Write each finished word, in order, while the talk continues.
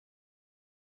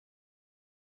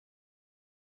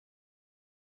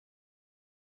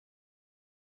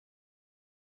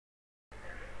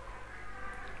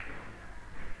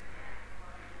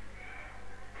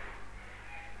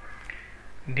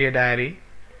Dear Diary,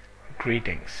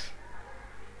 greetings.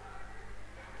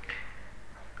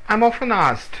 I'm often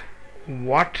asked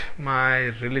what my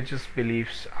religious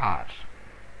beliefs are.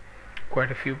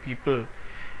 Quite a few people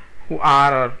who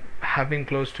are or have been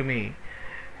close to me,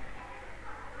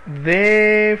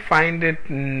 they find it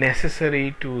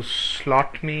necessary to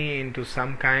slot me into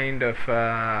some kind of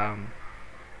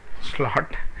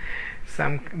slot.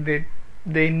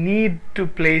 They need to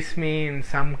place me in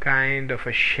some kind of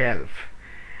a shelf,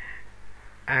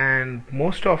 and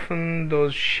most often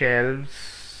those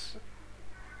shelves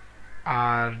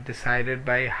are decided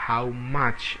by how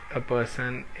much a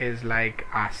person is like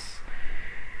us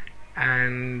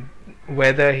and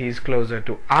whether he's closer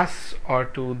to us or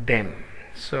to them.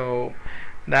 So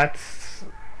that's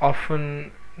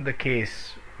often the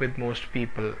case with most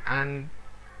people, and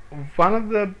one of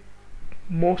the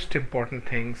most important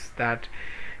things that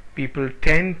people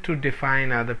tend to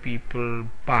define other people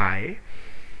by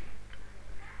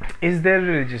is their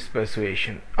religious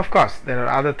persuasion. Of course, there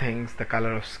are other things: the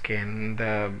color of skin,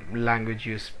 the language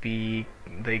you speak,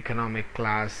 the economic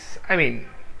class.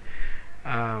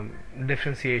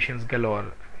 Differentiations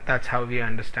galore. That's how we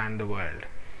understand the world.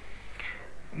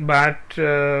 But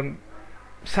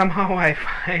somehow I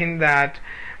find that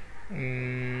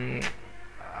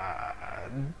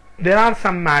there are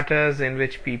some matters in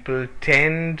which people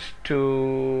tend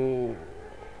to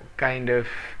kind of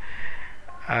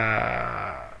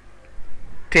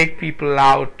take people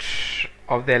out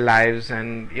of their lives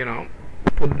and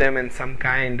put them in some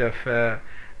kind of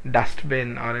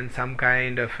dustbin or in some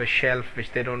kind of a shelf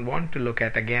which they don't want to look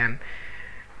at again,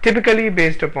 typically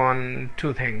based upon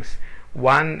two things.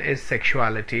 One is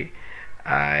sexuality.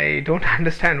 I don't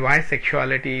understand why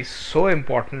sexuality is so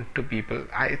important to people.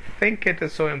 I think it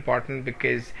is so important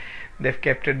because they've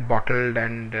kept it bottled,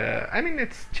 and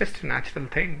it's just a natural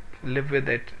thing. Live with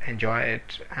it, enjoy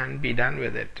it, and be done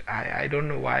with it. I don't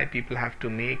know why people have to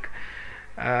make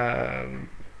a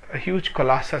huge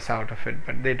colossus out of it,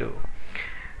 but they do.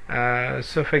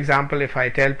 So for example, if I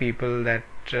tell people that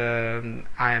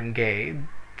I am gay,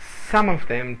 some of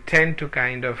them tend to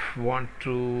kind of want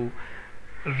to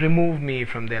remove me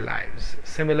from their lives.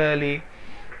 Similarly,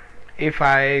 if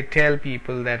I tell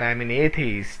people that I'm an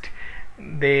atheist,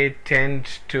 they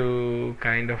tend to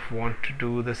kind of want to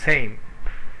do the same.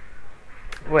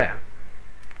 Well,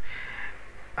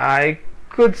 I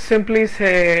could simply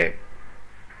say,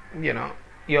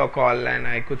 your call, and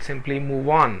I could simply move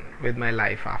on with my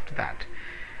life after that.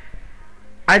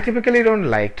 I typically don't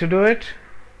like to do it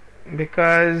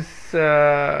because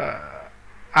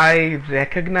I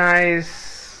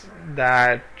recognize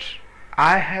that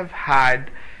I have had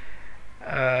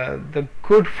the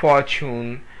good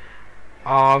fortune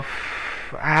of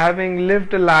having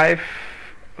lived a life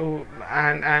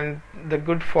and the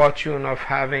good fortune of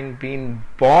having been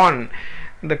born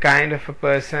the kind of a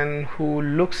person who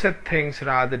looks at things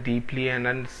rather deeply and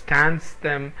understands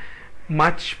them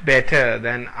much better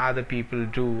than other people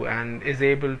do, and is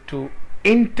able to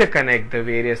interconnect the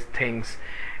various things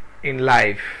in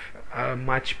life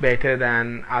much better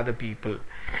than other people.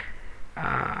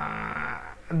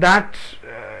 That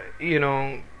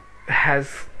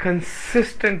has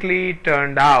consistently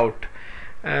turned out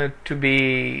to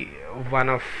be one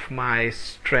of my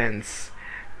strengths.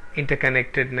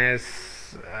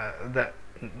 Interconnectedness, the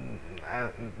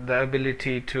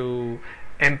ability to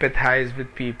empathize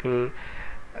with people,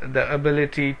 the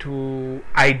ability to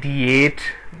ideate,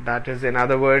 that is, in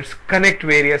other words, connect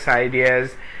various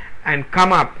ideas and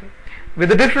come up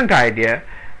with a different idea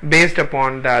based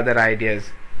upon the other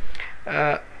ideas.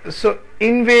 So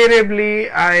invariably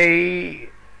I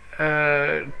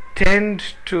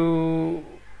tend to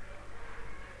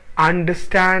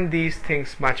understand these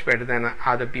things much better than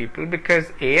other people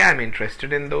because A, I'm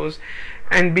interested in those,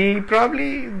 and B,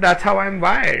 probably that's how I'm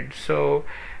wired. So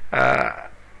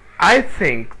I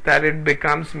think that it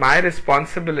becomes my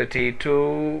responsibility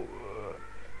to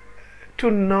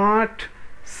not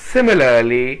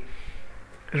similarly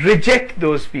reject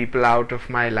those people out of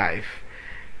my life.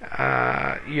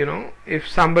 If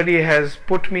somebody has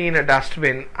put me in a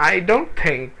dustbin, I don't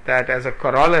think that as a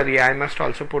corollary I must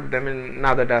also put them in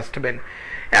another dustbin.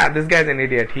 Yeah, this guy's an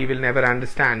idiot, he will never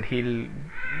understand, he'll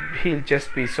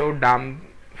just be so dumb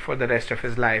for the rest of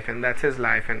his life, and that's his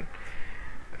life, and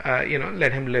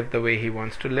let him live the way he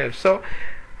wants to live. So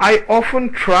I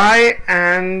often try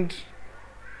and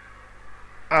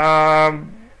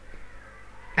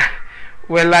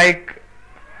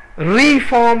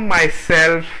reform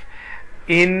myself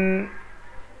in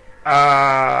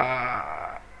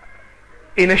a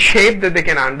shape that they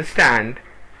can understand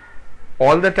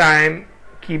all the time,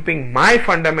 keeping my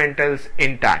fundamentals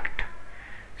intact.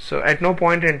 So at no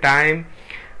point in time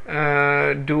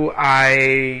do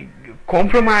I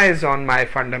compromise on my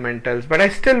fundamentals, but I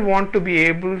still want to be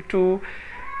able to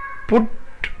put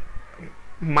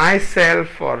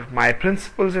myself or my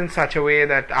principles in such a way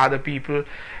that other people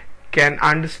can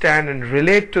understand and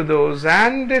relate to those,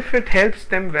 and if it helps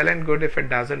them, well and good. If it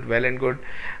doesn't, well and good.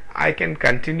 I can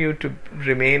continue to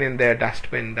remain in their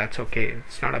dustbin. That's okay.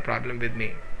 It's not a problem with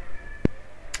me.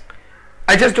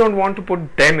 I just don't want to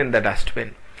put them in the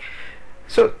dustbin.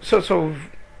 So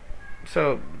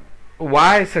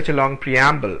why such a long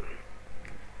preamble?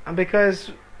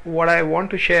 Because what I want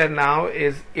to share now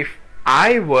is, if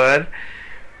I were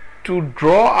to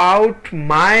draw out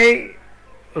my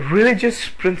religious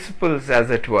principles, as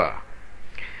it were,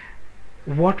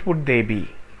 what would they be?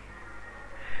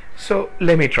 So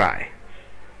let me try.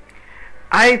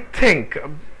 I think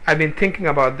I've been thinking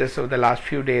about this over the last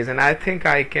few days, and I think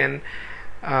I can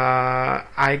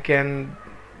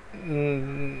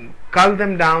cull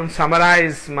them down,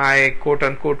 summarize my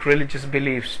quote-unquote religious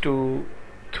beliefs to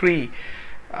 3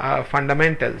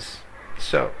 fundamentals.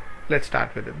 So let's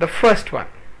start with it. The first one,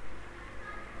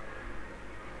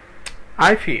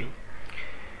 I feel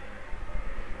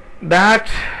that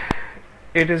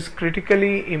it is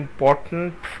critically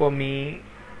important for me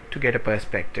to get a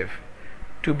perspective,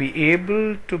 to be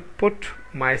able to put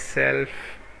myself,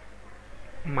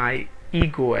 my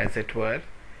ego as it were,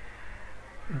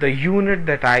 the unit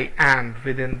that I am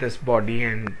within this body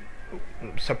and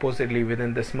supposedly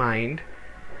within this mind,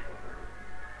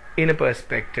 in a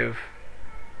perspective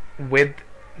with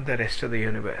the rest of the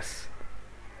universe.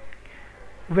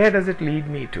 Where does it lead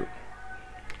me to?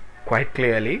 Quite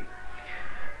clearly,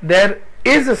 there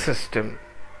is a system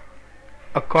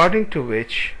according to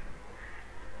which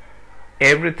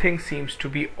everything seems to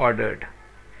be ordered.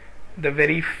 The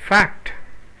very fact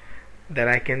that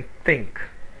I can think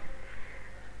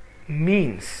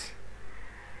means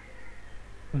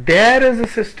there is a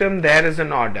system, there is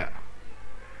an order.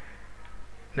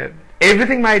 Now,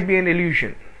 everything might be an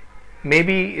illusion.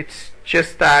 Maybe it's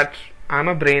just that I'm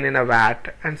a brain in a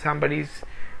vat and somebody's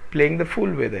playing the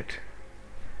fool with it.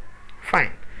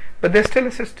 Fine. But there's still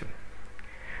a system.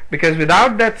 Because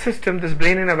without that system, this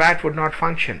brain in a vat would not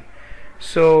function.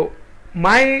 So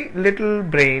my little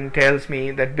brain tells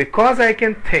me that because I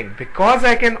can think, because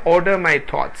I can order my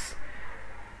thoughts,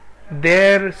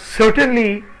 there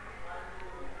certainly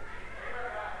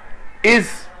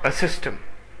is a system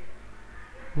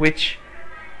which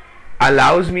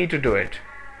allows me to do it.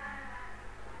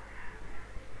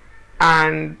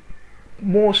 And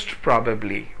most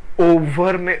probably,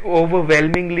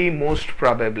 overwhelmingly most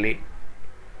probably,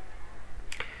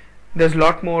 there's a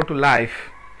lot more to life,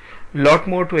 lot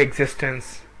more to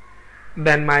existence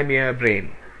than my mere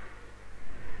brain.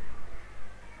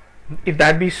 If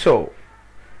that be so,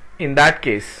 in that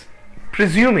case,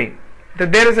 presuming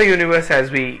that there is a universe as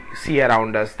we see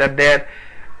around us, that there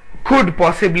could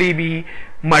possibly be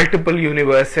multiple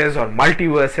universes or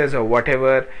multiverses or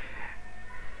whatever,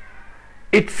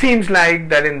 it seems like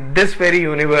that in this very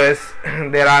universe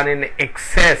there are in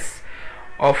excess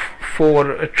of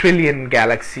 4 trillion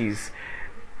galaxies.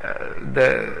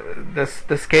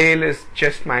 The scale is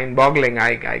just mind-boggling.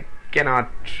 I cannot,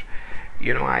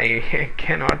 I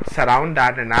cannot surround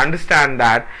that and understand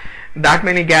that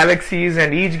many galaxies,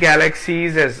 and each galaxy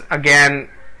is again,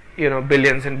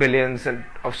 billions and billions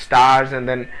of stars, and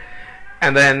then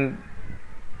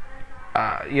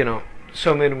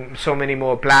so many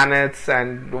more planets.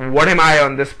 And what am I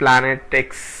on this planet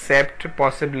except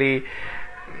possibly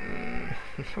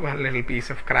one little piece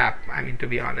of crap? I mean, to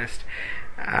be honest,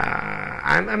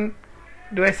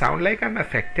 do I sound like I'm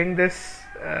affecting this?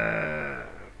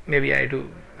 Maybe I do.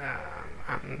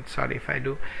 I'm sorry if I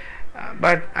do.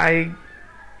 But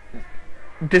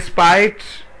despite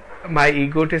my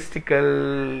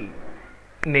egotistical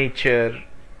nature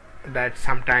that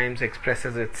sometimes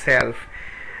expresses itself,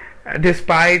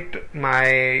 despite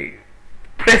my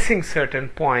pressing certain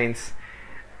points,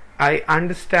 I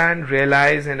understand,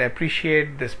 realize and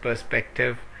appreciate this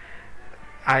perspective.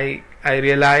 I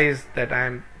realize that I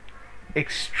am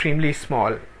extremely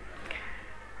small,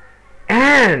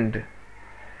 and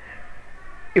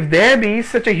if there be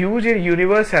such a huge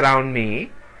universe around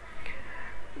me,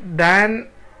 then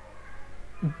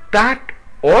that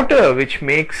order which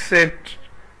makes it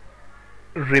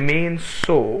remain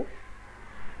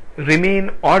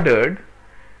ordered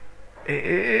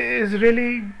is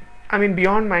really,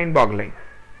 beyond mind-boggling.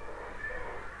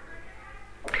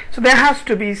 So there has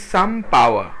to be some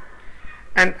power,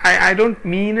 and I don't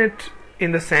mean it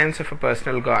in the sense of a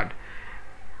personal God.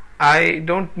 I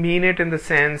don't mean it in the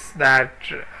sense that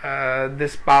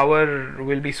this power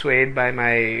will be swayed by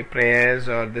my prayers,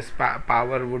 or this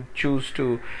power would choose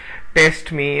to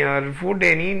test me, or would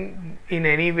in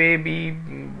any way be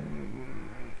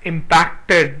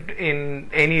impacted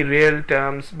in any real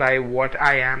terms by what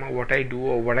I am, or what I do,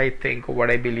 or what I think, or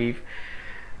what I believe,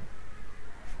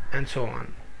 and so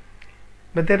on.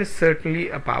 But there is certainly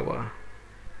a power,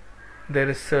 there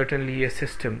is certainly a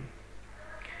system,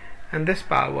 and this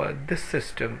power, this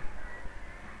system,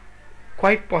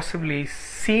 quite possibly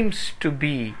seems to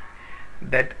be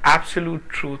that absolute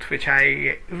truth which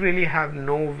I really have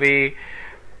no way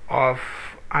of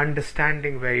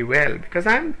understanding very well, because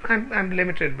I'm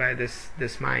limited by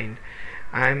this mind.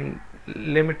 I'm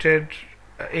limited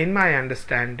in my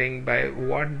understanding by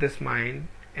what this mind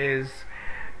is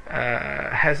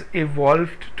has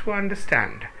evolved to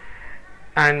understand.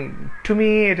 And to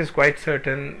me it is quite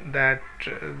certain that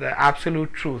the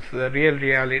absolute truth, the real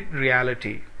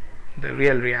reality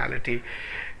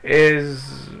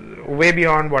is way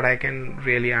beyond what I can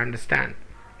really understand.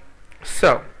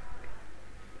 So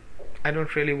I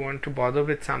don't really want to bother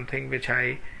with something which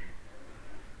I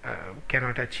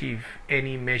cannot achieve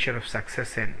any measure of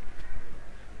success in.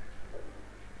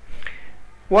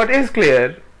 What is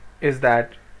clear is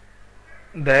that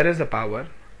there is a power.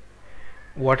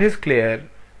 What is clear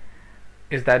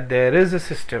is that there is a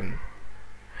system.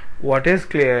 What is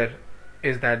clear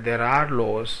is that there are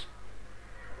laws,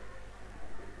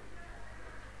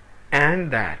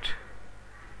 and that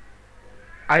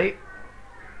I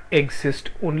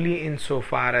exist only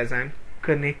insofar as I am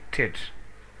connected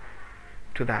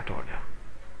to that order.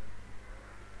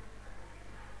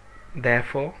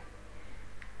 Therefore,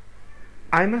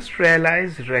 I must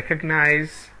realize,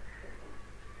 recognize,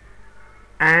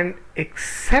 and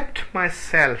accept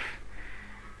myself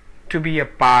to be a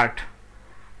part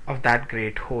of that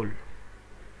great whole,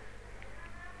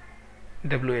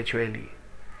 WHOLE,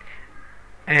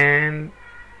 and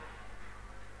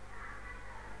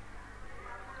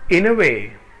in a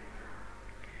way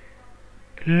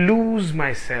lose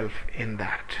myself in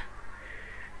that,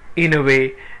 in a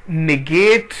way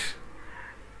negate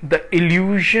the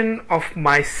illusion of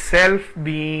myself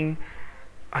being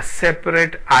a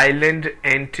separate island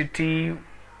entity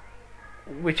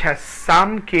which has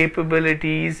some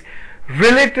capabilities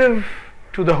relative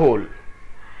to the whole.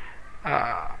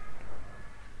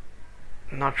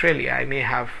 Not really. I may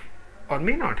have or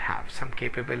may not have some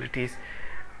capabilities,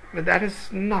 but that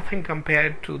is nothing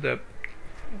compared to the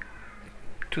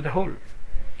whole.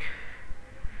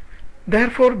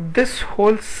 Therefore, this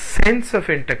whole sense of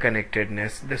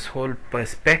interconnectedness, this whole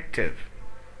perspective,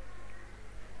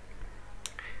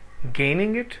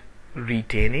 gaining it,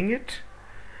 retaining it,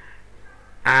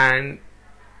 and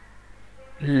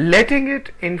letting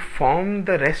it inform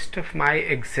the rest of my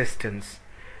existence,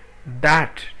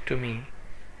 that to me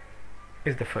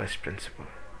is the first principle.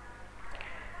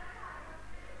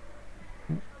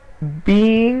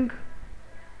 Being,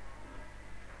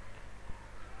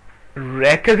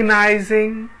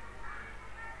 recognizing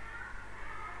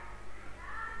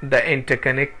the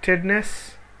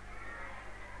interconnectedness,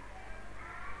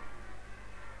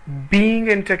 being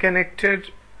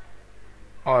interconnected,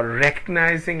 or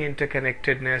recognizing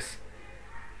interconnectedness,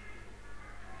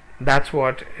 that's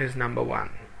what is number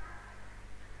one.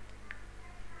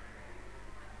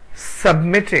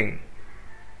 Submitting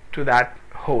to that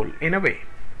whole in a way.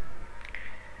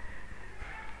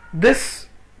 This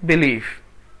belief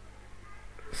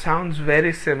sounds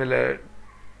very similar,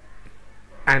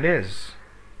 and is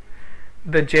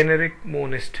the generic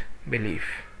monist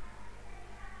belief,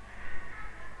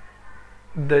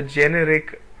 the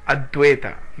generic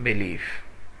Advaita belief,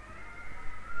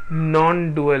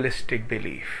 non-dualistic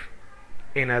belief.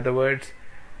 In other words,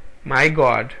 my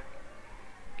God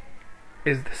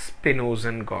is the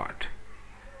Spinozan God,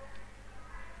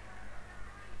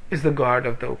 is the God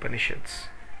of the Upanishads,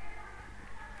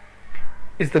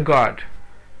 is the God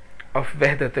of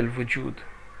Wahdat al-Wujud,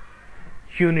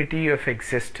 unity of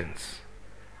existence.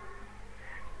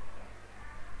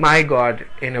 My God,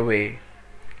 in a way,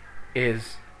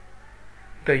 is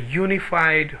the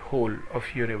unified whole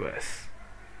of universe.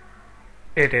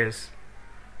 It is,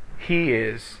 He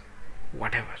is,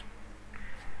 whatever.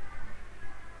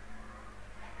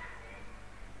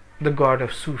 The God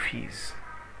of Sufis.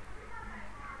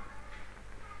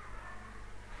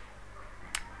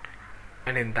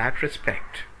 And in that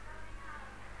respect,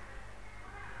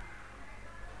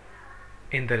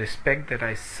 in the respect that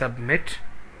I submit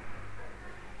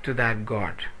to that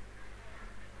God,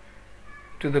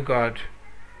 to the God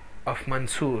of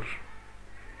Mansur,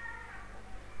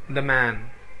 the man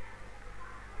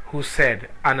who said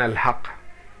Ana al-Haq,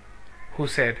 who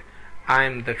said I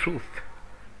am the truth,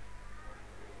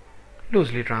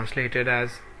 loosely translated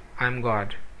as I am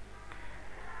God,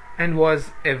 and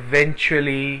was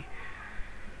eventually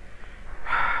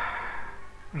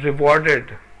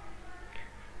rewarded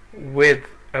with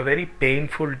a very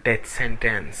painful death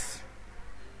sentence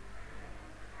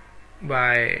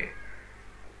by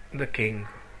the king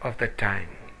of the time.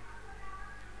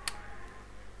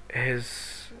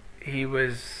 He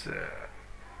was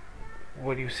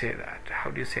what do you say that?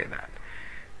 How do you say that?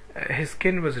 His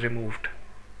skin was removed.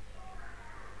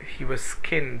 He was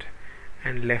skinned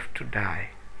and left to die,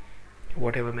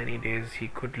 whatever many days he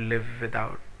could live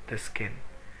without the skin.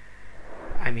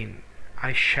 I mean,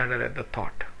 I shudder at the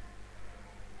thought,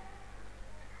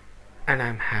 and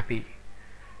I'm happy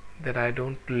that I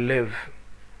don't live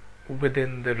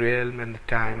within the realm and the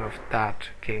time of that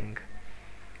king.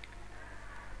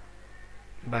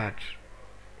 But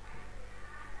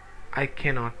I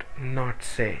cannot not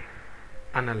say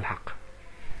Ana al-Haq.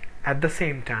 At the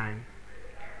same time,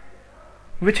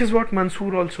 which is what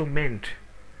Mansur also meant.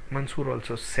 Mansur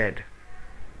also said,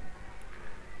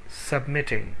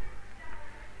 submitting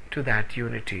to that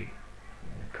unity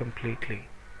completely.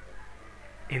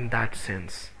 In that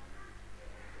sense,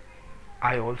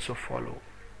 I also follow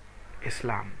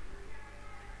Islam.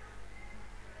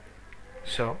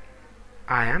 So,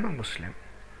 I am a Muslim.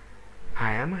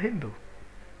 I am a Hindu.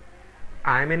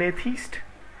 I am an atheist.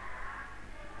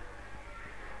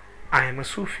 I am a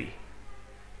Sufi.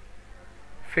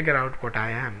 Figure out what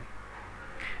I am.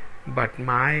 But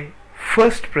my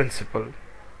first principle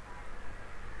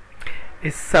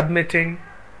is submitting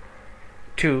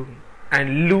to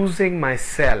and losing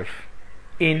myself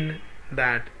in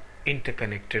that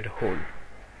interconnected whole.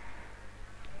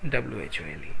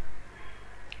 WHOLE.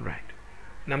 Right.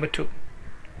 Number 2.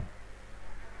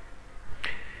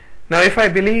 Now, if I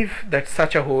believe that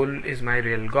such a whole is my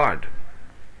real God,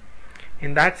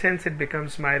 in that sense it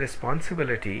becomes my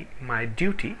responsibility, my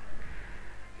duty,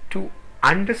 to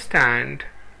understand,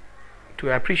 to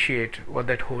appreciate what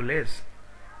that whole is.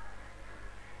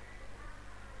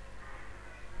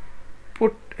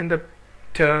 Put in the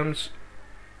terms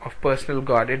of personal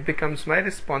God, it becomes my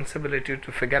responsibility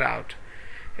to figure out.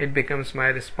 It becomes my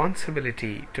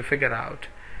responsibility to figure out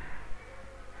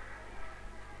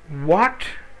what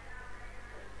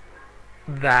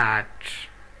that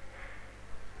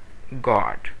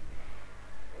God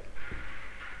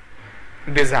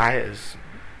desires,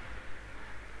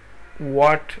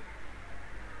 what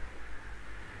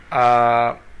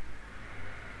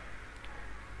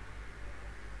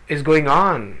is going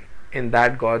on in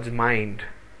that God's mind,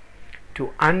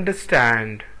 to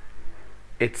understand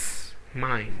its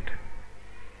mind,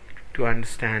 to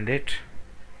understand it.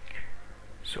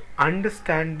 So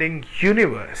understanding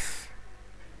universe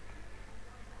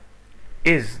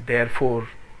is therefore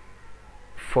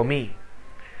for me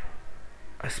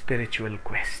a spiritual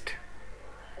quest.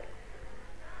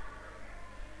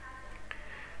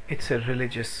 It's a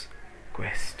religious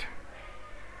quest.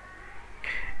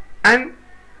 And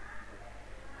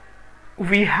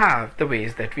we have the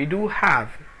ways that we do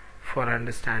have for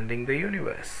understanding the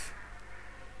universe.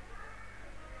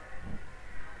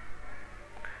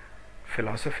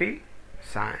 Philosophy,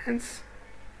 science,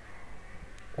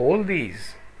 all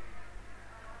these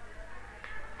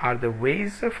are the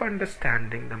ways of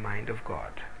understanding the mind of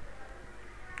God,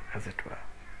 as it were.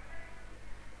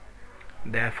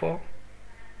 Therefore,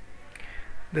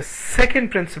 the second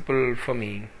principle for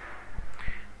me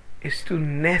is to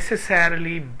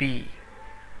necessarily be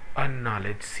a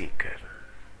knowledge seeker.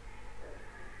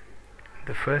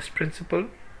 The first principle,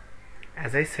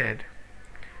 as I said,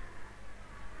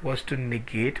 was to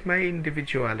negate my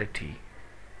individuality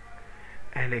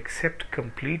and accept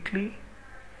completely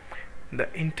the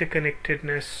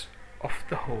interconnectedness of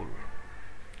the whole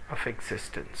of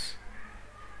existence,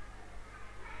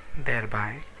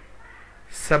 thereby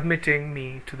submitting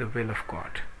me to the will of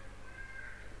God.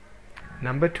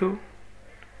 Number 2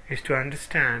 is to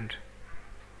understand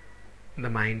the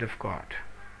mind of God,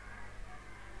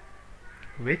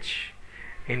 which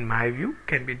in my view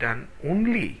can be done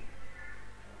only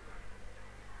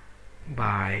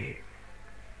by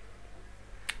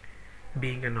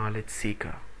being a knowledge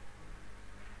seeker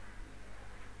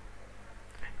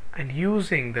and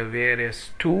using the various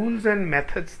tools and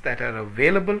methods that are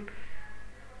available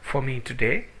for me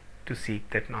today to seek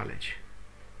that knowledge.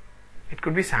 It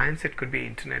could be science, it could be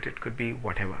internet, it could be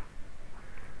whatever.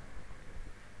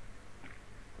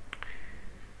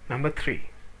 Number 3,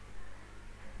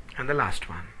 and the last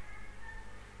one.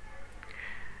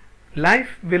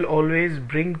 Life will always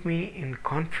bring me in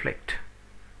conflict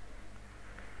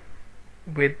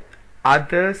with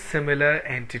other similar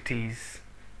entities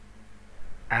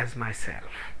as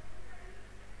myself,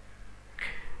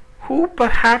 who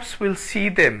perhaps will see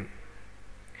them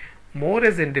more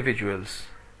as individuals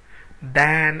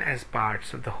than as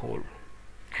parts of the whole,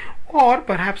 or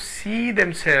perhaps see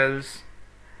themselves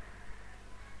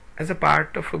as a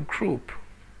part of a group.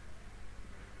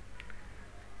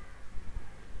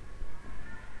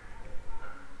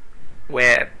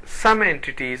 Where some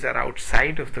entities are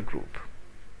outside of the group.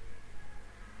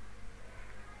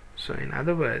 So in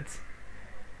other words,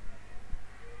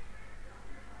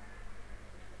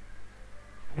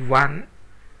 one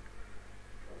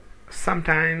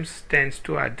sometimes tends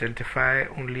to identify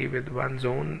only with one's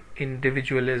own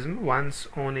individualism, one's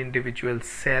own individual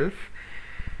self,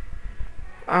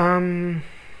 the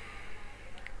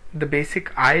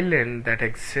basic island that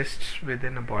exists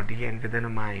within a body and within a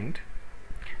mind,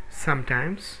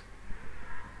 sometimes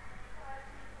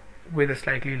with a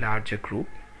slightly larger group.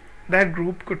 That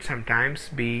group could sometimes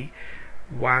be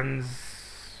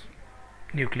one's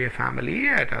nuclear family,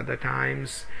 at other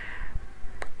times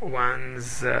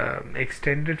one's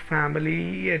extended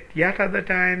family, at yet other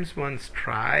times one's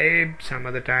tribe, some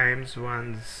other times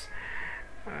one's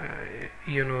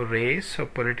race or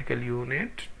political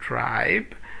unit,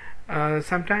 tribe,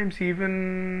 sometimes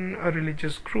even a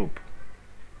religious group.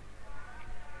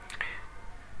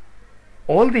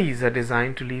 All these are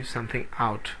designed to leave something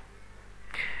out,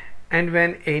 and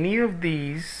when any of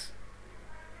these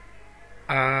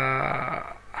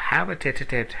have a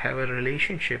tete-a-tete, have a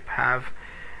relationship, have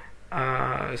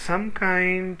some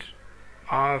kind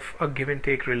of a give and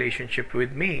take relationship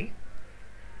with me,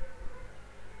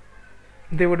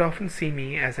 they would often see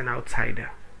me as an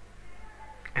outsider,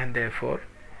 and therefore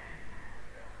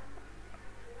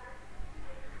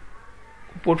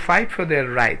would fight for their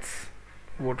rights,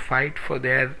 would fight for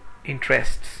their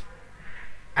interests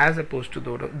as opposed to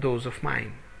those of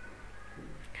mine.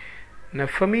 Now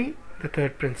for me, the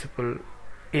third principle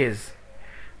is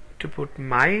to put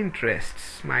my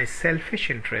interests, my selfish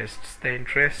interests, the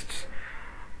interests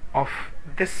of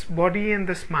this body and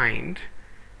this mind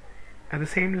at the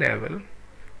same level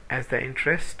as the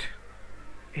interests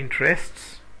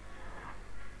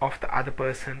of the other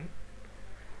person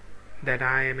that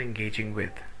I am engaging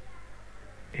with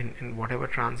in whatever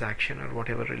transaction or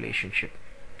whatever relationship,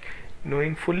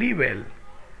 knowing fully well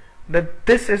that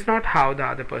this is not how the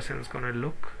other person is going to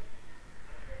look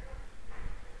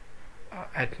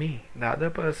at me. The other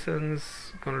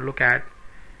person's going to look at,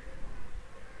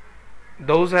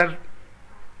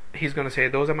 he's going to say,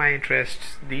 those are my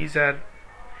interests, these are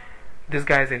this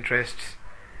guy's interests,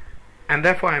 and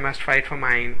therefore I must fight for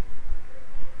mine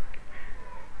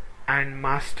and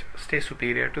must stay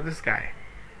superior to this guy.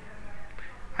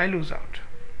 I lose out,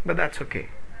 but that's okay.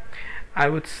 I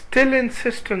would still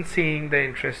insist on seeing the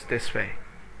interest this way.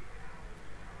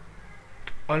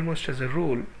 Almost as a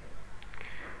rule,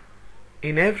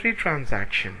 in every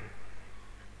transaction,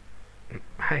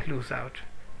 I lose out,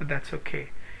 but that's okay.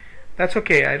 That's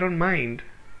okay, I don't mind.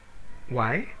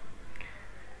 Why?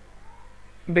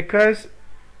 Because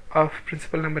of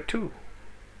principle number 2.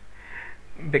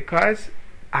 Because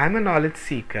I'm a knowledge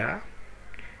seeker,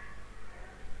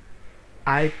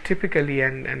 I typically,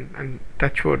 and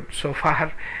touch wood, so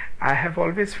far I have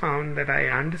always found that I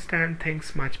understand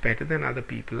things much better than other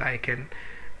people. I can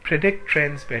predict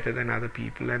trends better than other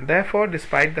people, and therefore,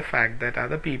 despite the fact that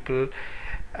other people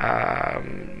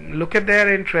look at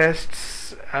their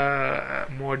interests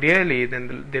more dearly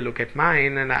than they look at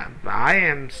mine, and I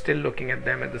am still looking at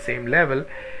them at the same level,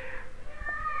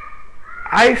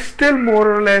 I still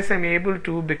more or less am able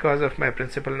to, because of my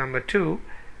principle number 2,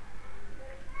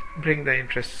 bring the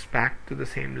interests back to the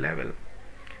same level,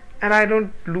 and I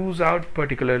don't lose out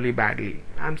particularly badly.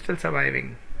 I'm still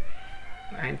surviving,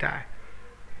 ain't I?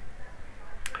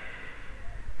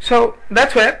 So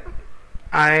that's where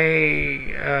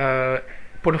I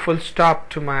put a full stop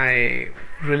to my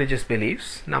religious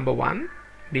beliefs. Number 1,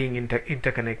 being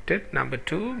interconnected. Number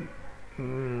 2,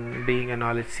 being a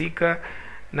knowledge seeker.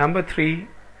 Number 3,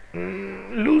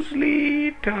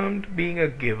 loosely termed being a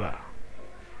giver.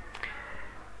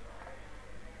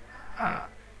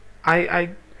 I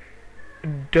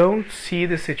don't see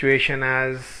the situation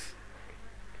as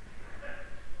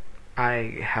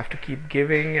I have to keep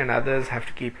giving and others have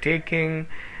to keep taking.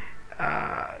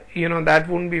 That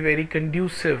wouldn't be very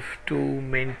conducive to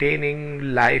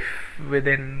maintaining life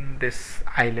within this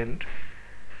island.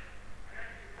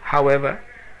 However,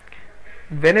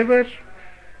 whenever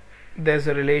there's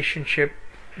a relationship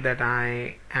that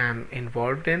I am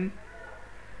involved in,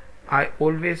 I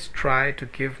always try to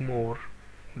give more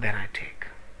than I take.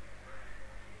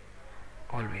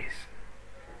 always.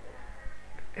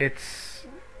 It's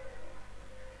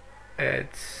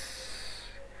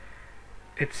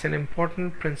an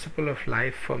important principle of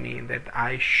life for me that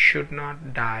I should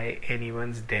not die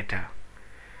anyone's debtor.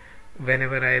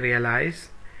 Whenever I realize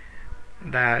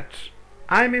that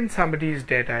I'm in somebody's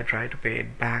debt, I try to pay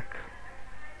it back.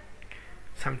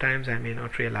 Sometimes I may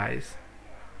not realize.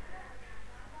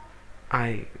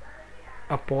 I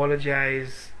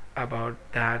apologize about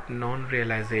that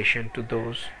non-realization to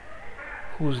those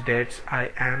whose debts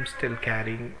I am still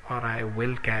carrying or I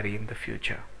will carry in the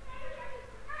future.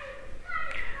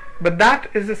 But that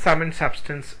is the sum and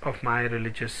substance of my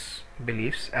religious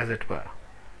beliefs, as it were.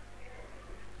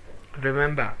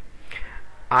 Remember,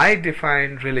 I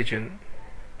define religion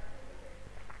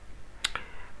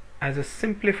as a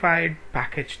simplified,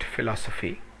 packaged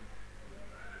philosophy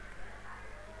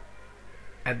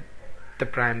at the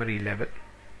primary level,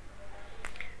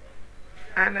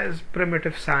 and as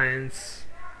primitive science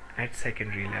at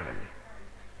secondary level.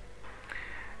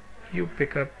 You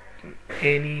pick up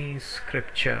any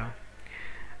scripture,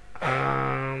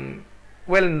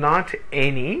 well, not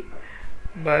any,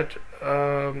 but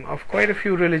of quite a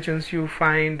few religions you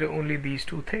find only these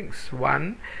two things.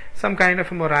 One, some kind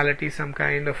of a morality, some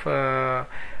kind of a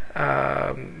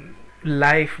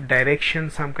life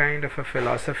direction, some kind of a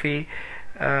philosophy,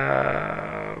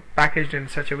 packaged in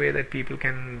such a way that people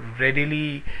can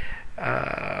readily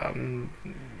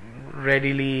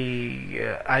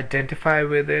identify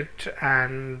with it,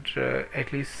 and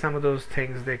at least some of those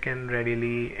things they can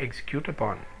readily execute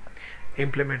upon,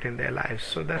 implement in their lives.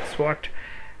 So that's what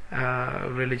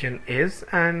religion is,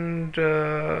 and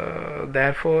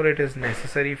therefore it is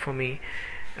necessary for me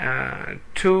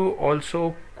to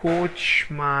also coach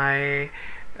my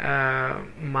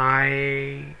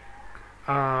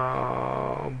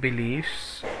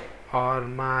beliefs or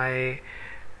my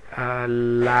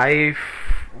life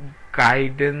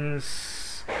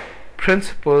guidance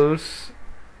principles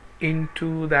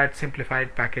into that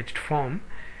simplified packaged form.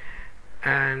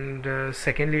 And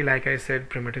secondly, like I said,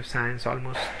 primitive science,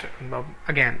 almost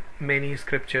again many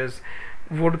scriptures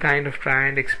would kind of try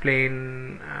and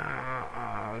explain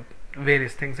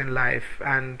various things in life,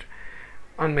 and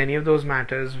on many of those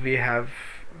matters we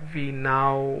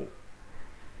now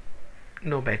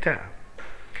know better.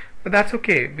 But that's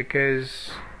okay,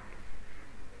 because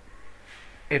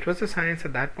it was a science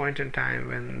at that point in time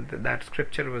when that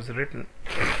scripture was written.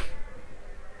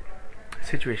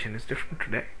 Situation is different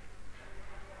today.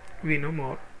 We know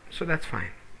more, so that's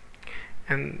fine.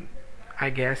 And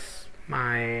I guess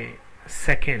my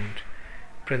second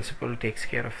principle takes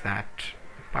care of that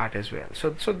part as well.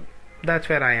 So that's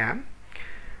where I am.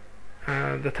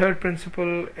 The third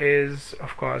principle is,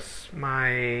 of course,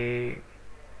 my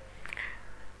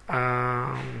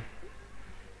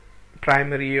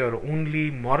primary or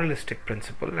only moralistic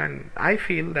principle, and I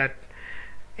feel that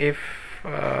if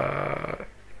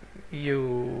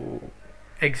you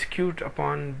execute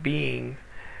upon being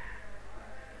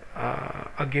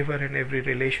a giver in every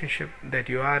relationship that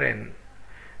you are in,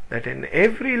 that in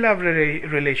every love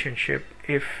relationship,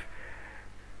 if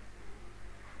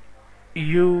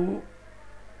you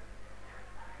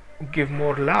give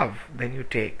more love than you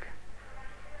take,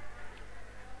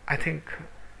 I think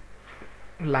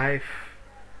life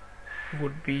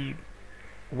would be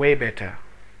way better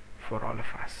for all of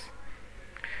us.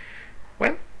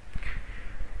 Well,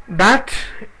 that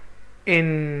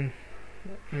in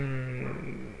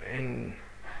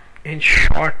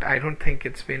short, I don't think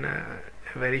it's been a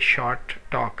very short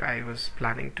talk. I was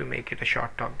planning to make it a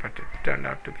short talk, but it turned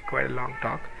out to be quite a long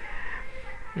talk.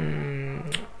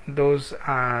 Those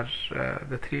are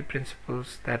the three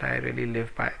principles that I really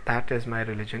live by. That is my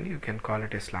religion. You can call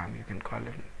it Islam, you can call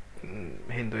it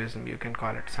Hinduism, you can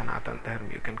call it Sanatan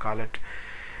Dharma, you can call it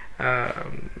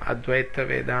Advaita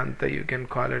Vedanta, you can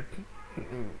call it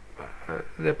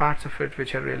the parts of it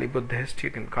which are really Buddhist, you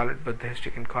can call it Buddhist,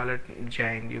 you can call it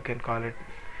Jain, you can call it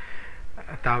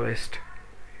Taoist,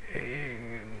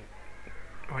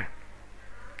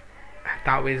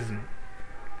 Taoism,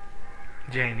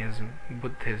 Jainism,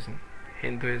 Buddhism,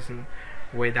 Hinduism,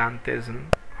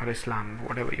 Vedantism, or Islam,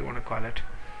 whatever you want to call it.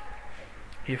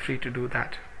 You're free to do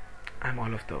that. I'm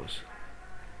all of those.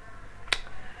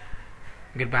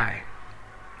 Goodbye,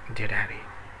 dear Daddy.